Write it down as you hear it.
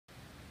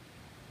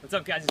What's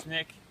up, guys? It's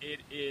Nick. It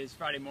is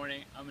Friday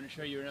morning. I'm going to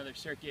show you another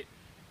circuit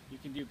you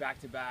can do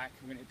back to back.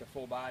 We're going to hit the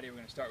full body. We're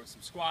going to start with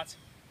some squats.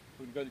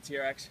 We're going to go to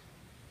TRX,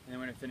 and then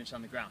we're going to finish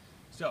on the ground.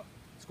 So,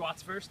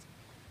 squats first.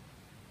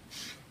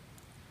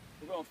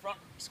 We're going front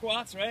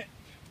squats, right?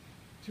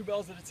 2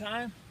 bells at a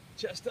time.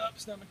 Chest up,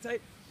 stomach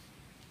tight.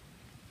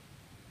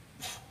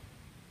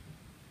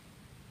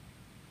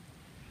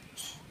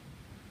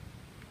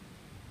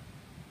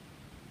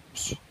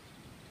 If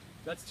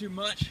that's too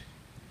much,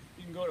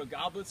 you can go to a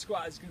goblet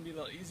squat. It's going to be a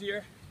little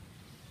easier.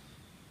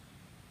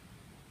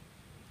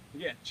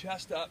 Again,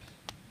 chest up,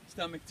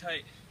 stomach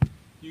tight.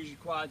 Use your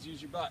quads,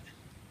 use your butt.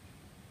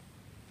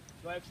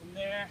 Right from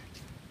there,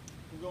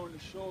 we're going to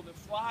shoulder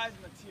flies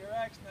in the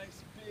TRX.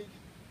 Nice big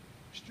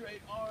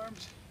straight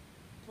arms,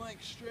 plank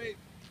straight.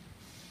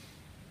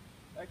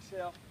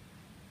 Exhale,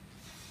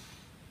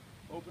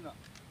 open up.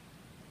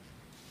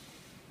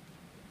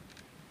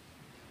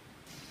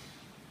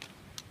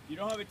 If you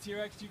don't have a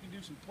TRX, you can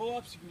do some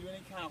pull-ups. You can do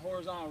any kind of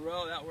horizontal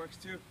row. That works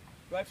too.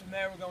 Right from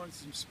there, we're going to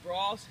some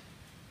sprawls.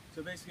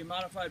 So basically,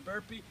 modified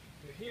burpee.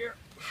 You're here,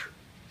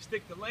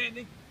 stick the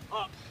landing,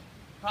 up,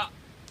 hop,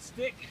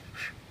 stick,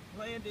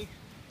 landing,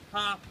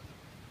 hop,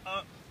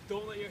 up.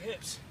 Don't let your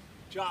hips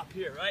drop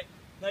here, right?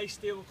 Nice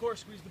stable core.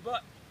 Squeeze the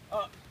butt,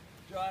 up,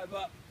 drive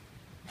up,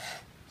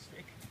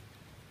 stick,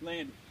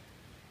 landing.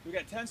 We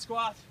got 10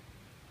 squats.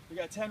 We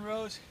got 10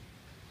 rows.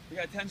 We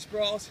got 10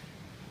 sprawls.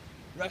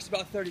 Rest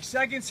about 30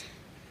 seconds.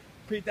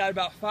 Repeat that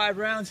about 5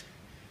 rounds.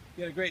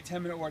 You get a great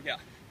 10-minute workout.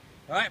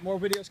 All right, more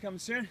videos coming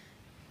soon.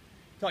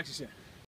 Talk to you soon.